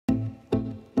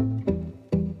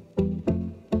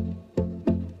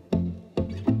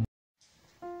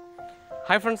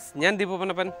Hi friends, I am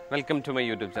Ponnappan-in. Welcome to my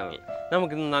YouTube channel. We will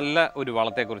see a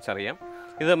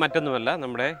this is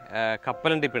നമ്മുടെ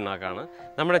കപ്പലണ്ടി പിണ്ണാക്കാണ്.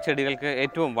 നമ്മുടെ ചെടികൾക്ക്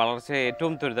ഏറ്റവും വളർച്ച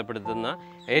ഏറ്റവും ത്വരിതപ്പെടുത്തുന്ന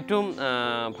ഏറ്റവും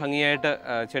ഭംഗിയായിട്ട്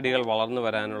ചെടികൾ വളർന്നു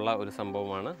വരാനുള്ള ഒരു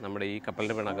സംഭവമാണ് നമ്മുടെ ഈ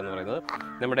കപ്പലണ്ടി പിണ്ണാക്ക് എന്ന് പറയുന്നത്.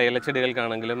 നമ്മുടെ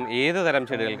ഇലച്ചെടികൾക്കാണെങ്കിലും ഏത് തരം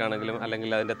ചെടികൾക്കാണെങ്കിലും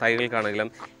അല്ലെങ്കിൽ അതിന്റെ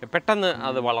തൈകൾക്കാണെങ്കിലും പെട്ടെന്ന്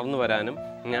അത് വളർന്നു വരാനും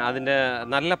അതിന്റെ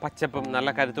നല്ല പച്ചപ്പും നല്ല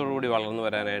കരുത്തോടു കൂടി വളർന്നു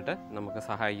വരാനായിട്ട് നമുക്ക്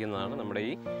സഹായിക്കുന്നതാണ് നമ്മുടെ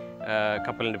ഈ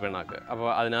കപ്പലണ്ടി പിണ്ണാക്ക്. അപ്പോൾ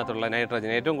അതിനകത്തുള്ള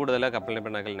നൈട്രജൻ ഏറ്റവും കൂടുതൽ കപ്പലണ്ടി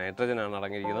പിണ്ണാക്കിൽ നൈട്രജൻ ആണ്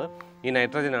അടങ്ങിയിരിക്കുന്നത്. ഈ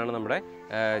നൈട്രജൻ ആണ് നമ്മുടെ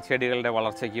ചെടികളുടെ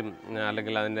വളർച്ചയ്ക്കും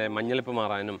അല്ലെങ്കിൽ അതിൻ്റെ മഞ്ഞളിപ്പ്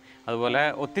മാറാനും അതുപോലെ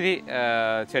ഒത്തിരി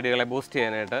ചെടികളെ ബൂസ്റ്റ്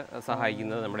ചെയ്യാനായിട്ട്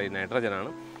സഹായിക്കുന്നത് നമ്മുടെ ഈ നൈട്രജനാണ്.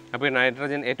 അപ്പോൾ ഈ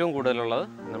നൈട്രജൻ ഏറ്റവും കൂടുതലുള്ളത്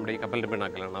നമ്മുടെ ഈ കപ്പലണ്ടി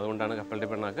പിണ്ണാക്കിലാണ്. അതുകൊണ്ടാണ് കപ്പലണ്ടി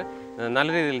പിണ്ണാക്ക് നല്ല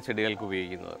രീതിയിൽ ചെടികൾക്ക്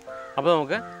ഉപയോഗിക്കുന്നത്. അപ്പോൾ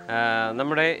നമുക്ക്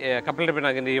നമ്മുടെ കപ്പലണ്ടി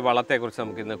പിണ്ണാക്കിൻ്റെ ഈ വളത്തെക്കുറിച്ച്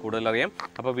നമുക്ക് ഇന്ന് കൂടുതൽ അറിയാം.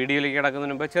 അപ്പോൾ വീഡിയോയിലേക്ക്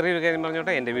കിടക്കുന്നതിന് മുമ്പ് ചെറിയൊരു കാര്യം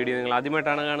പറഞ്ഞോട്ടെ, എൻ്റെ വീഡിയോ നിങ്ങൾ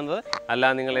ആദ്യമായിട്ടാണ് കാണുന്നത്,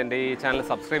 അല്ല നിങ്ങൾ എൻ്റെ ഈ ചാനൽ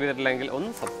സബ്സ്ക്രൈബ് ചെയ്തിട്ടില്ലെങ്കിൽ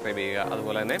ഒന്ന് സബ്സ്ക്രൈബ് ചെയ്യുക.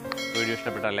 അതുപോലെ തന്നെ വീഡിയോ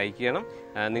ഇഷ്ടപ്പെട്ടാൽ ലൈക്ക് ചെയ്യണം.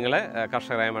 നിങ്ങൾ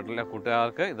കർഷകരായ മറ്റുള്ള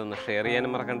കൂട്ടുകാർക്ക് ഇതൊന്ന് ഷെയർ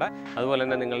ചെയ്യാനും മറക്കണ്ട. അതുപോലെ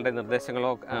തന്നെ നിങ്ങളുടെ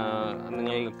നിർദ്ദേശങ്ങളോ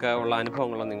നിങ്ങൾക്ക് ഉള്ള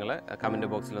അനുഭവങ്ങളോ നിങ്ങൾ കമൻറ്റ്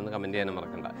ബോക്സിൽ ഒന്ന് കമൻറ്റ് ചെയ്യാനും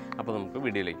മറക്കണ്ട. അപ്പോൾ നമുക്ക്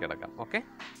വീഡിയോയിലേക്ക് കിടക്കാം. ഓക്കെ,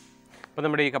 അപ്പോൾ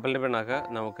നമ്മുടെ ഈ കപ്പലണ്ടി പിണ്ണാക്ക്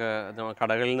നമുക്ക്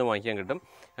കടകളിൽ നിന്ന് വാങ്ങിക്കാൻ കിട്ടും.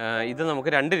 ഇത്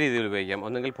നമുക്ക് രണ്ട് രീതിയിൽ ഉപയോഗിക്കാം.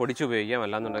 ഒന്നെങ്കിൽ പൊടിച്ച് ഉപയോഗിക്കാം,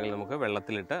 അല്ലാന്നുണ്ടെങ്കിൽ നമുക്ക്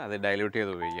വെള്ളത്തിലിട്ട് അത് ഡൈല്യൂട്ട്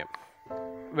ചെയ്ത് ഉപയോഗിക്കാം.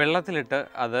 വെള്ളത്തിലിട്ട്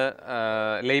അത്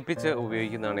ലയിപ്പിച്ച്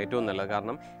ഉപയോഗിക്കുന്നതാണ് ഏറ്റവും നല്ലത്.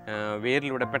 കാരണം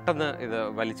വേരിലൂടെ പെട്ടെന്ന് ഇത്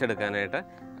വലിച്ചെടുക്കാനായിട്ട്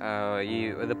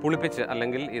ഇത് പുളിപ്പിച്ച്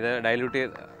അല്ലെങ്കിൽ ഇത് ഡൈല്യൂട്ട്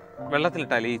ചെയ്ത്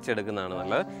വെള്ളത്തിലിട്ട് അലിയിച്ചെടുക്കുന്നതാണ്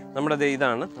നല്ലത്. നമ്മുടെ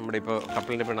ഇതാണ് നമ്മുടെ ഇപ്പോൾ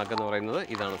കപ്പലണ്ടി പിണ്ണാക്ക് എന്ന് പറയുന്നത്.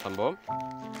 ഇതാണ് സംഭവം.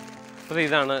 അപ്പോൾ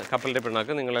ഇതാണ് കപ്പലണ്ടി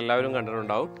പിണ്ണാക്ക്, നിങ്ങളെല്ലാവരും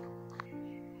കണ്ടിട്ടുണ്ടാവും.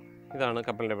 ഇതാണ്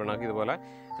കപ്പലണ്ടി പിണ്ണാക്ക്. ഇതുപോലെ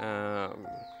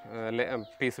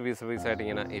പീസായിട്ട്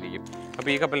ഇങ്ങനെ ഇരിക്കും. അപ്പോൾ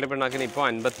ഈ കപ്പലണ്ടി പിണ്ണാക്കിന് ഇപ്പോൾ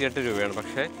 58 രൂപയാണ്.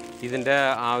 പക്ഷേ ഇതിൻ്റെ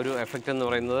ആ ഒരു എഫക്റ്റ് എന്ന്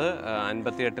പറയുന്നത്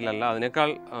 58-ലല്ല, അതിനേക്കാൾ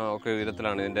ഒക്കെ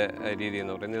ഉയരത്തിലാണ് ഇതിൻ്റെ രീതി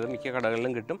എന്ന് പറയുന്നത്. ഇത് മിക്ക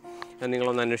കടകളിലും കിട്ടും,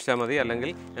 നിങ്ങളൊന്ന് അന്വേഷിച്ചാൽ മതി.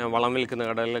 അല്ലെങ്കിൽ വളം വിൽക്കുന്ന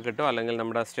കടകളിൽ കിട്ടും, അല്ലെങ്കിൽ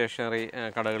നമ്മുടെ സ്റ്റേഷനറി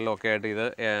കടകളിലൊക്കെ ആയിട്ട് ഇത്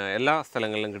എല്ലാ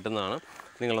സ്ഥലങ്ങളിലും കിട്ടുന്നതാണ്.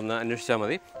 നിങ്ങളൊന്ന് അന്വേഷിച്ചാൽ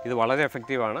മതി. ഇത് വളരെ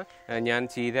എഫക്റ്റീവാണ്. ഞാൻ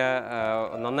ചീര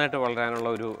നന്നായിട്ട് വളരാനുള്ള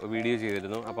ഒരു വീഡിയോ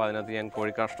ചെയ്തിരുന്നു. അപ്പോൾ അതിനകത്ത് ഞാൻ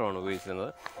കോഴിക്കാഷ്ടമാണ്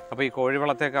ഉപയോഗിച്ചിരുന്നത്. അപ്പോൾ ഈ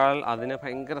കോഴിവളത്തേക്കാൾ അതിന്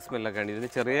ഭയങ്കര സ്മെല്ലൊക്കെയാണ്. ഇതിന്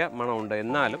ചെറിയ മണമുണ്ട്,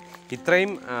 എന്നാലും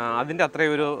ഇത്രയും അതിൻ്റെ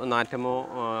അത്രയും ഒരു നാറ്റമോ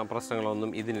പ്രശ്നങ്ങളോ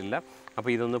ഒന്നും ഇതിനില്ല.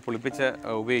 അപ്പോൾ ഇതൊന്ന് പുളിപ്പിച്ച്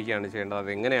ഉപയോഗിക്കുകയാണ് ചെയ്യേണ്ടത്.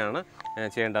 അതെങ്ങനെയാണ്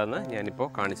ചെയ്യേണ്ടതെന്ന് ഞാനിപ്പോൾ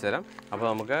കാണിച്ചു തരാം. അപ്പോൾ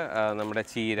നമുക്ക് നമ്മുടെ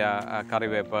ചീര,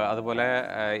 കറിവേപ്പ്, അതുപോലെ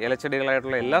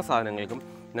ഇലച്ചെടികളായിട്ടുള്ള എല്ലാ സാധനങ്ങൾക്കും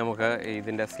നമുക്ക്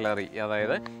ഇതിൻ്റെ സ്ലറി,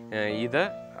 അതായത് ഇത്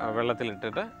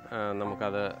വെള്ളത്തിലിട്ടിട്ട്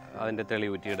നമുക്കത് അതിൻ്റെ തെളി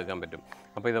ഊറ്റിയെടുക്കാൻ പറ്റും.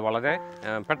 അപ്പോൾ ഇത് വളരെ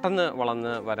പെട്ടെന്ന്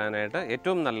വളർന്ന് വരാനായിട്ട്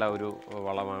ഏറ്റവും നല്ല ഒരു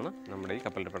വളമാണ് നമ്മുടെ ഈ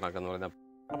കപ്പലണ്ടി പിണ്ണാക്ക് എന്ന് പറയുന്നത്.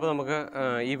 അപ്പോൾ നമുക്ക്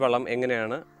ഈ വളം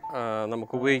എങ്ങനെയാണ്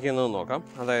നമുക്ക് ഉപയോഗിക്കുന്നത് നോക്കാം.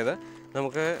 അതായത്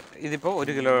നമുക്ക് ഇതിപ്പോൾ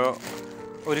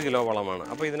 1 കിലോ വളമാണ്.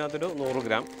 അപ്പോൾ ഇതിനകത്തൊരു 100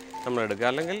 ഗ്രാം നമ്മളെടുക്കുക,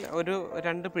 അല്ലെങ്കിൽ ഒരു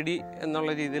 2 പിടി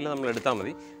എന്നുള്ള രീതിയിൽ നമ്മൾ എടുത്താൽ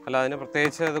മതി. അല്ല അതിന്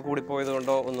പ്രത്യേകിച്ച് അത് കൂടിപ്പോയത്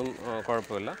കൊണ്ടോ ഒന്നും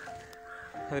കുഴപ്പമില്ല.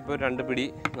 അതിപ്പോൾ 2 പിടി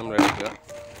നമ്മളെടുക്കുക.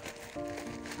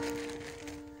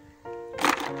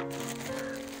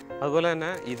 അതുപോലെ തന്നെ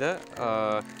ഇത്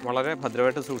വളരെ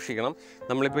ഭദ്രമായിട്ട് സൂക്ഷിക്കണം.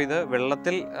 നമ്മളിപ്പോൾ ഇത്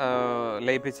വെള്ളത്തിൽ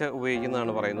ലയിപ്പിച്ച്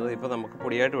ഉപയോഗിക്കുന്നതാണ് പറയുന്നത്. ഇപ്പോൾ നമുക്ക്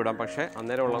പൊടിയായിട്ട് വിടാം, പക്ഷേ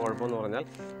അന്നേരമുള്ള കുഴപ്പമെന്ന് പറഞ്ഞാൽ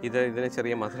ഇതിന്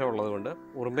ചെറിയ മധുരം ഉള്ളതുകൊണ്ട്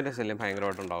ഉറുമ്പിൻ്റെ ശല്യം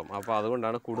ഭയങ്കരമായിട്ടുണ്ടാകും. അപ്പോൾ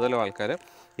അതുകൊണ്ടാണ് കൂടുതലും ആൾക്കാർ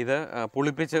ഇത്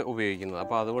പുളിപ്പിച്ച് ഉപയോഗിക്കുന്നത്.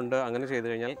 അപ്പോൾ അതുകൊണ്ട് അങ്ങനെ ചെയ്തു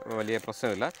കഴിഞ്ഞാൽ വലിയ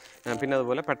പ്രശ്നമില്ല. പിന്നെ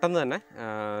അതുപോലെ പെട്ടെന്ന് തന്നെ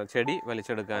ചെടി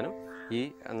വലിച്ചെടുക്കാനും ഈ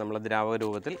നമ്മൾ ദ്രാവക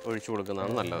രൂപത്തിൽ ഒഴിച്ചു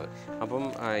കൊടുക്കുന്നതാണ് നല്ലത്. അപ്പം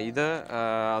ഇത്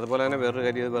അതുപോലെ തന്നെ വേറൊരു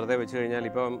കാര്യം, ഇത് വെറുതെ വെച്ച് കഴിഞ്ഞാൽ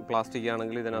ഇപ്പം പ്ലാസ്റ്റിക്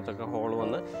ആണെങ്കിൽ ഇതിനകത്തൊക്കെ ഹോൾ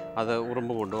വന്ന് അത്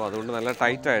ഉറുമ്പ് കൊണ്ടുപോകും. അതുകൊണ്ട് നല്ല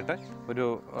ടൈറ്റായിട്ട് ഒരു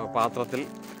പാത്രത്തിൽ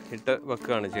ഇട്ട്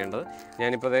വെക്കുകയാണ് ചെയ്യേണ്ടത്.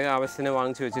 ഞാനിപ്പോൾ ആവശ്യത്തിന്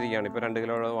വാങ്ങിച്ചു വെച്ചിരിക്കുകയാണ്. ഇപ്പോൾ 2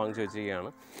 കിലോ വാങ്ങിച്ചു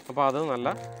വെച്ചിരിക്കുകയാണ്. അപ്പോൾ അത്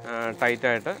നല്ല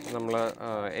ടൈറ്റായിട്ട് നമ്മൾ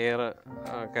എയർ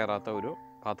കയറാത്ത ഒരു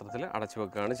പാത്രത്തിൽ അടച്ചു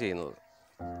വെക്കുകയാണ് ചെയ്യുന്നത്.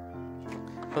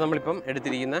 അപ്പോൾ നമ്മളിപ്പം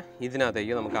എടുത്തിരിക്കുന്ന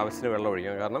ഇതിനകത്തേക്ക് നമുക്ക് ആവശ്യത്തിന് വെള്ളം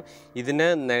ഒഴിക്കണം. കാരണം ഇതിന്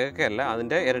നികക്കല്ല,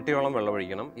 അതിൻ്റെ ഇരട്ടിയോളം വെള്ളം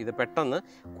ഒഴിക്കണം. ഇത് പെട്ടെന്ന്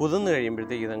കുതിർന്ന്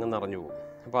കഴിയുമ്പോഴത്തേക്ക് ഇതങ്ങ് നിറഞ്ഞു പോകും.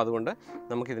 അപ്പോൾ അതുകൊണ്ട്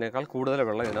നമുക്കിതിനേക്കാൾ കൂടുതൽ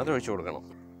വെള്ളം ഇതിനകത്ത് ഒഴിച്ചു കൊടുക്കണം.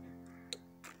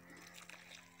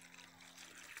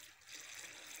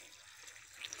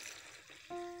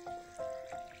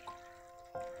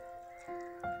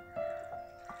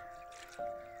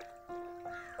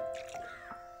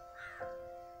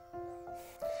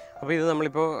 അപ്പോൾ ഇത്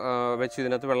നമ്മളിപ്പോൾ വെച്ച്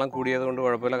ഇതിനകത്ത് വെള്ളം കൂടിയത് കൊണ്ട്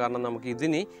കുഴപ്പമില്ല. കാരണം നമുക്ക്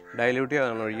ഇതിനി ഡൈല്യൂട്ട്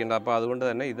ചെയ്താണ് ഒഴിക്കേണ്ടത്. അപ്പോൾ അതുകൊണ്ട്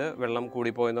തന്നെ ഇത് വെള്ളം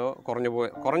കൂടിപ്പോയെന്നോ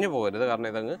കുറഞ്ഞു പോകരുത്. കാരണം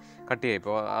ഇതങ്ങ്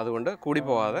കട്ടിയായിപ്പോൾ. അതുകൊണ്ട്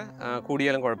കൂടിപ്പോകാതെ,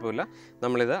 കൂടിയാലും കുഴപ്പമില്ല.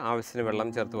 നമ്മളിത് ആവശ്യത്തിന്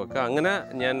വെള്ളം ചേർത്ത് വെക്കുക. അങ്ങനെ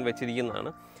ഞാൻ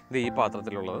വെച്ചിരിക്കുന്നതാണ്. ഇത് ഈ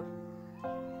പാത്രത്തിലുള്ളത്,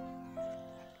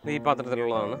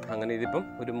 അങ്ങനെ ഇതിപ്പം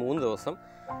ഒരു 3 ദിവസം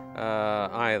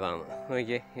ആയതാണ്.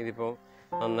 നോക്കിയേ, ഇതിപ്പോൾ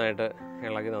നന്നായിട്ട്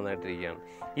ഇളകി നന്നായിട്ടിരിക്കുകയാണ്.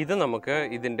 ഇത് നമുക്ക്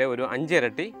ഇതിൻ്റെ ഒരു 5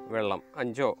 ഇരട്ടി വെള്ളം,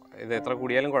 5 ഇത് എത്ര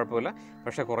കൂടിയാലും കുഴപ്പമില്ല,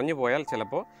 പക്ഷേ കുറഞ്ഞു പോയാൽ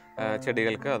ചിലപ്പോൾ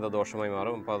ചെടികൾക്ക് അത് ദോഷമായി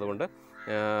മാറും. അപ്പോൾ അതുകൊണ്ട്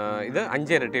ഇത്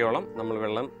 5 ഇരട്ടിയോളം നമ്മൾ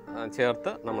വെള്ളം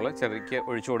ചേർത്ത് നമ്മൾ ചെടിക്ക്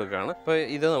ഒഴിച്ചു കൊടുക്കുകയാണ്. അപ്പോൾ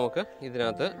ഇത് നമുക്ക്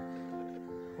ഇതിനകത്ത്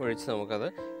ഒഴിച്ച് നമുക്കത്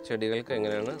ചെടികൾക്ക്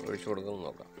എങ്ങനെയാണ് ഒഴിച്ചു കൊടുക്കുന്നത്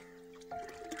നോക്കാം.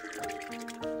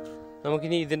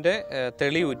 നമുക്കിനി ഇതിൻ്റെ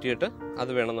തെളി ഊറ്റിയിട്ട്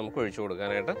അത് വേണം നമുക്ക് ഒഴിച്ചു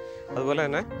കൊടുക്കാനായിട്ട്. അതുപോലെ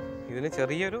തന്നെ ഇതിന്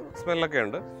ചെറിയൊരു സ്മെല്ലൊക്കെ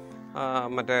ഉണ്ട്,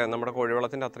 മറ്റേ നമ്മുടെ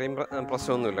കോഴിവെള്ളത്തിൻ്റെ അത്രയും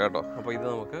പ്രശ്നമൊന്നുമില്ല കേട്ടോ. അപ്പോൾ ഇത്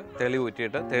നമുക്ക് തെളി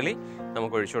ഊറ്റിയിട്ട് തെളി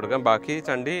നമുക്ക് ഒഴിച്ചു കൊടുക്കാം. ബാക്കി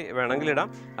ചണ്ടി വേണമെങ്കിൽ ഇടാം,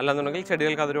 അല്ലാന്നുണ്ടെങ്കിൽ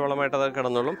ചെടികൾക്ക് അതൊരു വളമായിട്ട് അത്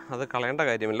കിടന്നോളും, അത് കളയേണ്ട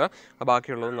കാര്യമില്ല.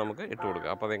 ബാക്കിയുള്ളതും നമുക്ക് ഇട്ട്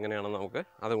കൊടുക്കാം. അപ്പോൾ അതെങ്ങനെയാണെന്ന് നമുക്ക്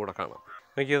അതും കൂടെ കാണാം.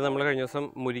 എനിക്കിത് നമ്മൾ കഴിഞ്ഞ ദിവസം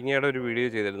മുരിങ്ങയുടെ ഒരു വീഡിയോ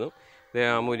ചെയ്തിരുന്നു.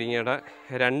 ആ മുരിങ്ങയുടെ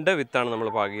 2 വിത്താണ് നമ്മൾ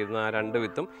പാകിയിരുന്നത്. ആ 2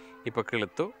 വിത്തും ഇപ്പോൾ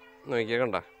കിളുത്തു. നോക്കിയാൽ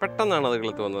കണ്ട, പെട്ടെന്നാണ് അത്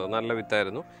കിളുത്ത് വന്നത്. നല്ല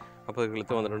വിത്തായിരുന്നു, അപ്പോൾ അത്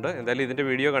കിളുത്ത് വന്നിട്ടുണ്ട്. എന്തായാലും ഇതിൻ്റെ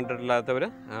വീഡിയോ കണ്ടിട്ടില്ലാത്തവർ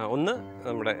ഒന്ന്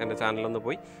എൻ്റെ ചാനലൊന്ന്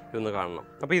പോയി ഇതൊന്ന് കാണണം.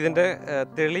 അപ്പോൾ ഇതിൻ്റെ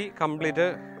തെളി കംപ്ലീറ്റ്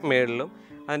മേളിലും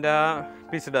അതിൻ്റെ ആ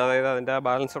പിച്ചിട്, അതായത് അതിൻ്റെ ആ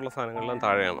ബാലൻസ് ഉള്ള സാധനങ്ങളെല്ലാം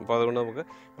താഴെയാണ്. അപ്പോൾ അതുകൊണ്ട് നമുക്ക്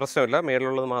പ്രശ്നമില്ല,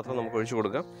 മേളിലുള്ളത് മാത്രം നമുക്ക് ഒഴിച്ചു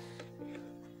കൊടുക്കാം.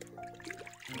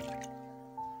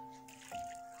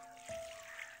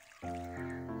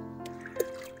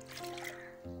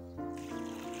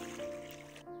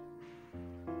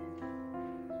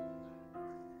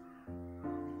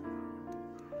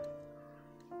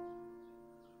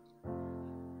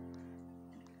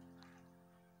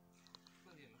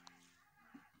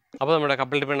 അപ്പോൾ നമ്മുടെ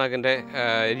കപ്പലണ്ടി പിണ്ണാക്കിൻ്റെ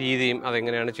രീതിയും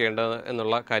അതെങ്ങനെയാണ് ചെയ്യേണ്ടത്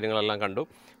എന്നുള്ള കാര്യങ്ങളെല്ലാം കണ്ടു.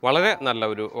 വളരെ നല്ല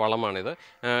ഒരു വളമാണിത്.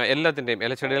 എല്ലാത്തിൻ്റെയും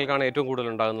ഇലച്ചെടികൾക്കാണ് ഏറ്റവും കൂടുതൽ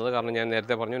ഉണ്ടാകുന്നത്. കാരണം ഞാൻ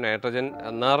നേരത്തെ പറഞ്ഞു, നൈട്രജൻ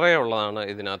നിറയെ ഉള്ളതാണ്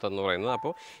ഇതിനകത്തെന്ന് പറയുന്നത്.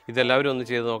 അപ്പോൾ ഇതെല്ലാവരും ഒന്ന്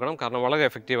ചെയ്ത് നോക്കണം, കാരണം വളരെ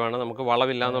എഫക്റ്റീവാണ്. നമുക്ക്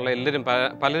വളമില്ല എന്നുള്ള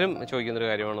പലരും ചോദിക്കുന്നൊരു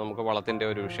കാര്യമാണ് നമുക്ക് വളത്തിൻ്റെ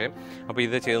ഒരു വിഷയം. അപ്പോൾ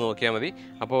ഇത് ചെയ്ത് നോക്കിയാൽ മതി.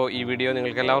 അപ്പോൾ ഈ വീഡിയോ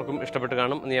നിങ്ങൾക്ക് എല്ലാവർക്കും ഇഷ്ടപ്പെട്ട്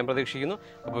കാണും എന്ന് ഞാൻ പ്രതീക്ഷിക്കുന്നു.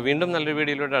 അപ്പോൾ വീണ്ടും നല്ലൊരു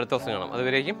വീഡിയോയിലൂടെ അടുത്ത ദിവസം കാണാം.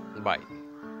 അതുവരേക്കും ബൈ.